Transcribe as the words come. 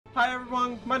Hi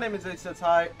everyone, my name is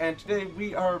Hi, and today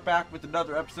we are back with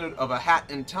another episode of A Hat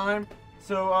in Time.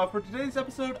 So for today's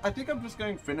episode, I think I'm just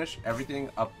going to finish everything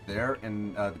up there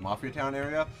in the Mafia Town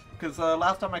area, because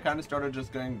last time I kind of started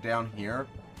just going down here,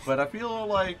 but I feel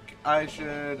like I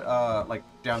should, like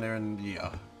down there in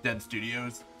the Dead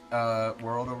Studios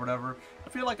world or whatever, I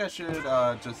feel like I should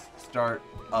just start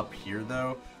up here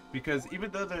though. Because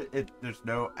even though there's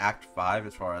no Act 5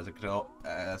 as far as I could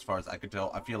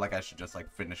tell, I feel like I should just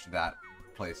like finish that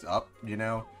place up, you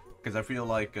know? Because I feel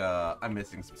like I'm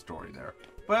missing some story there.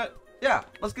 But yeah,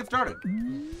 let's get started.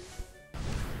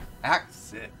 Act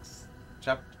 6,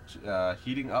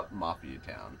 heating up Mafia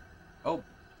Town. Oh,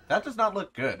 that does not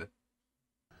look good.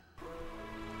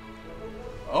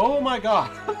 Oh my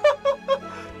god,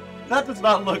 that does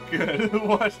not look good.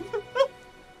 What?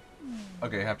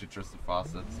 Okay, I have to trust the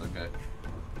faucets, okay.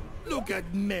 Look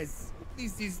at mess.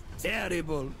 This is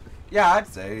terrible. Yeah, I'd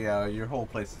say your whole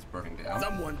place is burning down.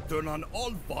 Someone turn on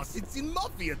all faucets in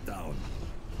Mafia Town.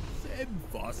 Same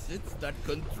faucets that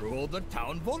control the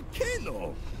town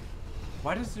volcano.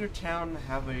 Why does your town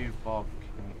have a volcano?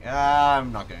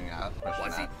 I'm not getting that.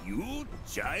 Was it you,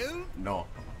 child? No.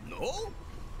 No?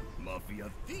 Mafia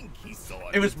think he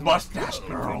saw it was Mustache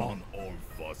Girl. Turn on all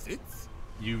faucets.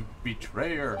 You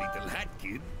betrayer. Little hat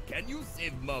kid, can you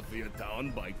save Mafia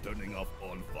Town by turning off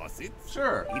all faucets?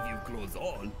 Sure. If you close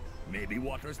all, maybe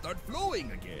water start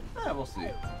flowing again. Yeah, we'll see.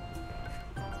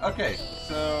 Okay,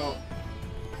 so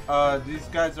these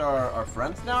guys are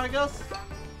friends now, I guess?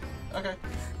 Okay.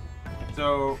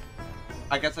 So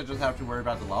I guess I just have to worry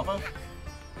about the lava?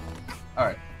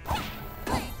 Alright.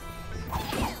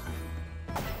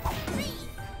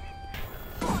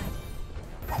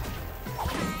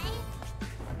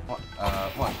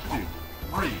 1, 2,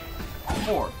 3,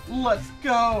 4. Let's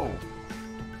go!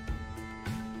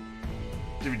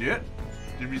 Did we do it?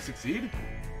 Did we succeed?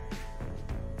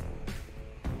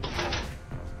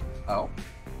 Oh.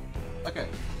 Okay.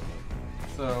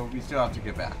 So we still have to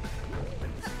get back.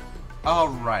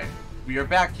 Alright. We are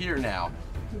back here now.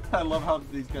 I love how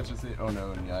these guys just say, oh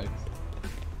no, and yikes.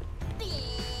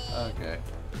 Okay.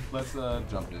 Let's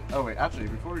jump in. Oh wait, actually,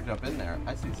 before we jump in there,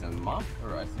 I see some I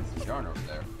see some yarn over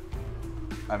there.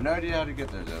 I have no idea how to get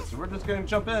there though, so we're just gonna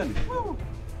jump in. Woo!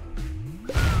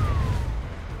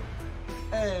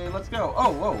 Hey, let's go.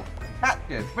 Oh, whoa. Hat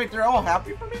kids. Wait, they're all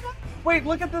happy for me now? Wait,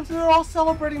 look at this. They're all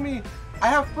celebrating me. I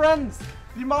have friends.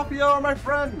 The Mafia are my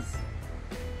friends.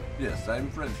 Yes, I'm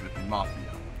friends with the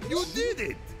Mafia. You did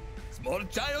it. Small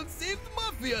child saved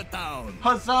Mafia Town.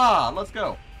 Huzzah! Let's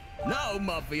go. Now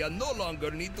Mafia no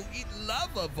longer need to eat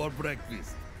lava for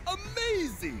breakfast.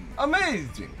 Amazing!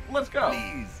 Amazing! Let's go.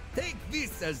 Please, take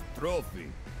this as trophy.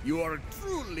 You are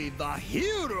truly the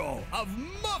hero of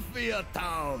Mafia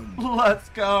Town. Let's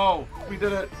go. We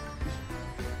did it.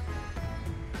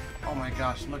 Oh my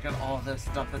gosh, look at all this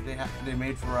stuff that they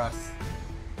made for us.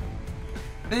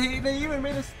 They even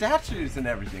made us statues and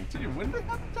everything too. When did they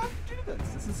have the time to do this?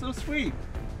 This is so sweet.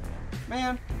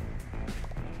 Man.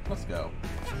 Let's go.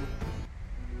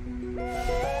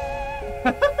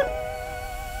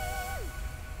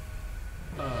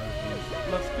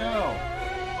 Let's go.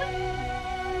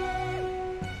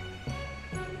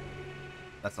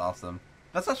 That's awesome.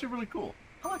 That's actually really cool.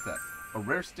 I like that. A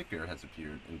rare sticker has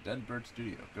appeared in Dead Bird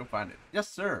Studio. Go find it. Yes,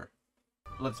 sir.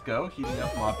 Let's go. Heating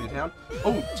up Mafia Town.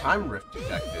 Oh, time rift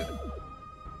detected.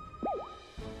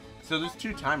 So there's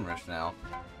 2 time rifts now.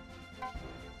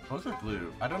 Those are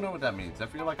blue. I don't know what that means. I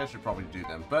feel like I should probably do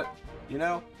them. But, you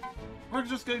know, we're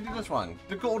just going to do this one.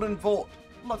 The Golden Vault.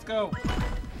 Let's go.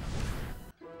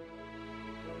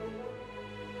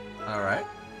 Alright.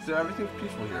 So everything's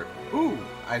peaceful here. Ooh,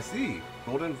 I see.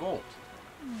 Golden Vault.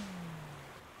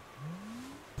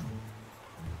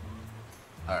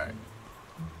 Alright.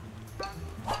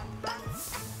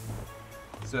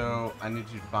 So, I need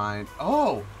to find...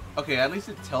 Oh! Okay, at least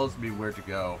it tells me where to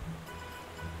go.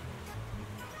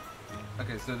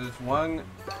 Okay, so there's one...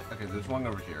 Okay, there's one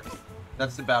over here.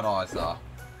 That's about all I saw.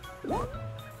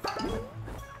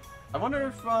 I wonder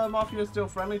if Mafia is still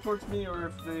friendly towards me or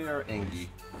if they are angry.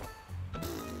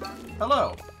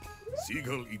 Hello!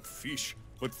 Seagull eat fish,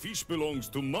 but fish belongs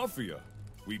to Mafia.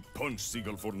 We punch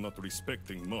Seagull for not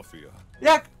respecting Mafia.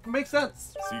 Yeah, makes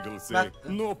sense. Seagull say,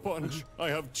 no punch, I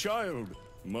have child.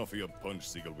 Mafia punch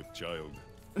Seagull with child.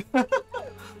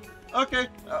 Okay,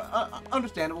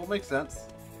 understandable, makes sense.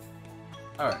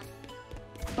 Alright.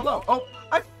 Hello. Oh,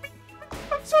 I'm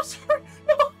so sorry.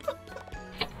 No.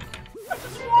 I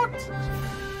just walked.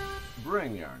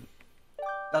 Brewing yarn.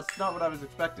 That's not what I was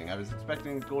expecting. I was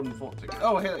expecting Golden Vault ticket.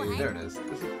 Oh, hey, there it is.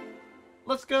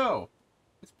 Let's go.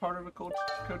 It's part of a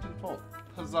coated vault.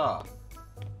 Huzzah.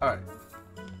 Alright.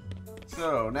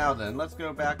 So, now then, let's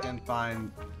go back and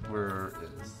find where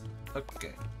it is.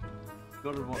 Okay.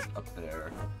 Go to the one up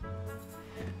there.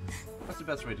 What's the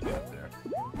best way to get up there?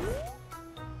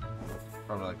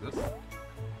 Probably like this.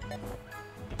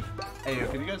 Hey, yo,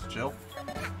 can you guys chill?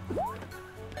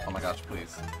 Oh my gosh,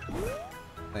 please.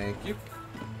 Thank you.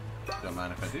 Don't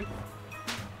mind if I do.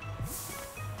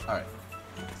 Alright.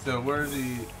 So where are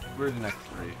the next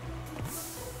three?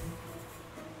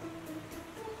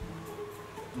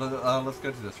 Let's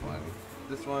go to this one.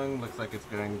 This one looks like it's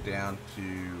going down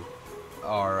to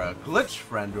our glitch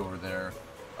friend over there.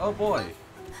 Oh boy.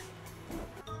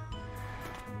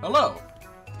 Hello.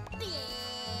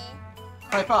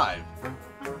 High five.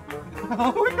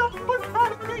 Oh, we got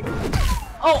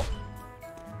oh!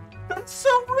 That's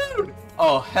so rude!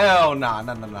 Oh, hell nah.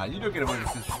 Nah. You don't get away with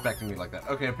disrespecting me like that.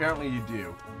 Okay, apparently you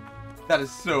do. That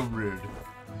is so rude.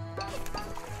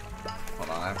 Hold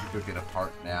on, I have to go get a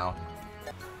part now.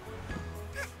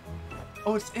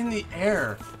 Oh, it's in the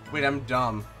air. Wait, I'm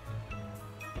dumb.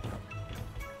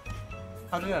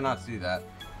 How did I not see that?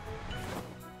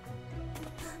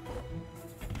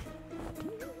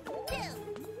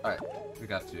 Alright, we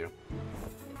got two.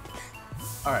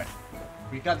 Alright,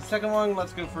 we got the second one.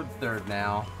 Let's go for the third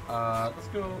now. Let's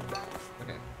go.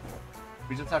 Okay.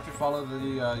 We just have to follow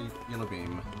the yellow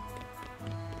beam.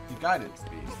 The guidance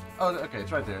beam. Oh, okay,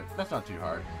 it's right there. That's not too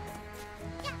hard.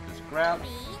 Just grab.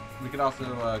 We could also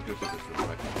go through this real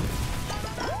quick.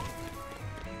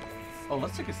 Oh,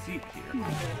 let's take a seat here.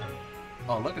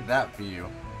 Oh, look at that view.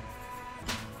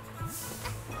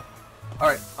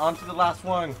 Alright, on to the last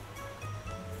one.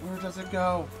 Where does it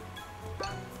go?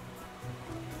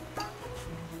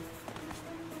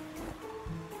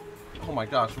 Oh my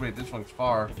gosh, wait, this one's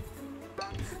far.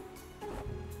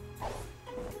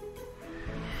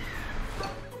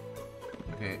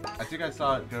 Okay, I think I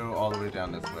saw it go all the way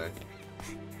down this way.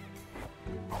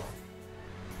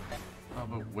 Oh,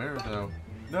 but where though?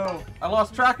 No! I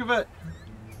lost track of it!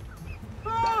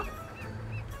 Ah!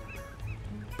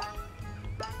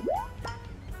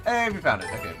 Hey, we found it.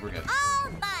 Okay, we're good.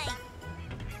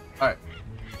 Alright.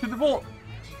 To the vault!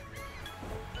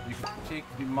 You can take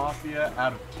the Mafia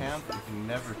out of town, but you can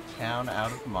never town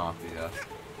out of Mafia.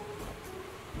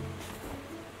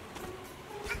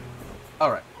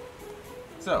 Alright.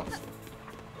 So.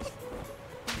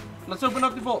 Let's open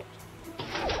up the vault.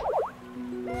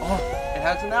 Oh, it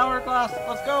has an hourglass.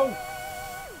 Let's go.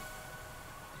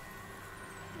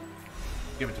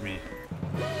 Give it to me.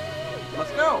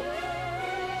 Let's go.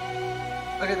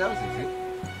 Okay, that was easy.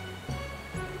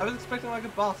 I was expecting like a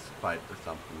boss fight or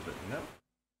something, but you know.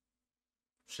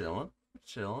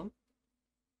 Chilling.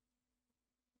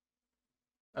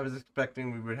 I was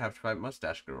expecting we would have to fight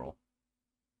Mustache Girl.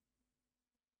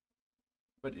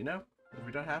 But you know, if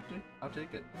we don't have to, I'll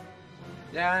take it.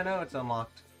 Yeah, I know it's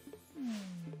unlocked.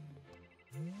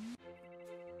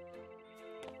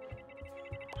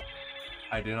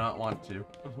 I do not want to.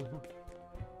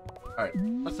 Alright,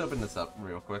 let's open this up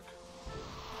real quick.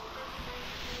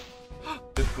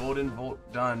 The golden vault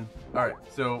done. Alright,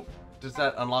 so does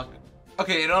that unlock?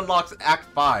 Okay, it unlocks Act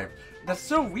 5. That's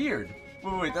so weird.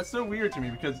 Wait, that's so weird to me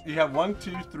because you have 1,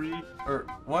 2, 3, or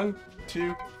 1,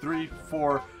 2, 3,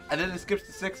 4, and then it skips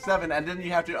to 6, 7, and then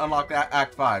you have to unlock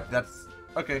Act 5. That's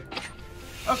okay.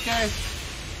 Okay.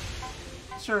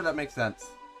 Sure, that makes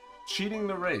sense. Cheating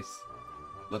the race.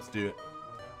 Let's do it.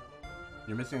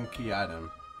 You're missing a key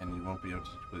item, and you won't be able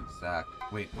to complete this act.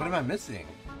 Wait, what am I missing?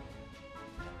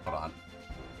 Hold on.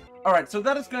 Alright, so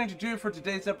that is going to do it for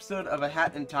today's episode of A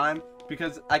Hat in Time,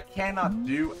 because I cannot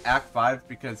do Act 5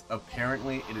 because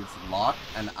apparently it is locked,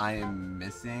 and I am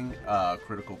missing a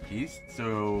critical piece.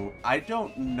 So, I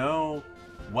don't know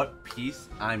what piece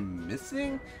I'm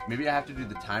missing. Maybe I have to do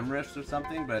the time rifts or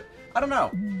something, but I don't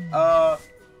know.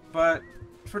 But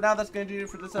for now, that's going to do it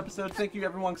for this episode. Thank you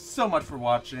everyone so much for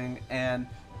watching, and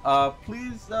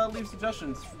please leave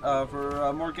suggestions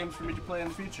for more games for me to play in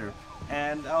the future.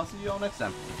 And I'll see you all next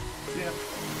time. See ya.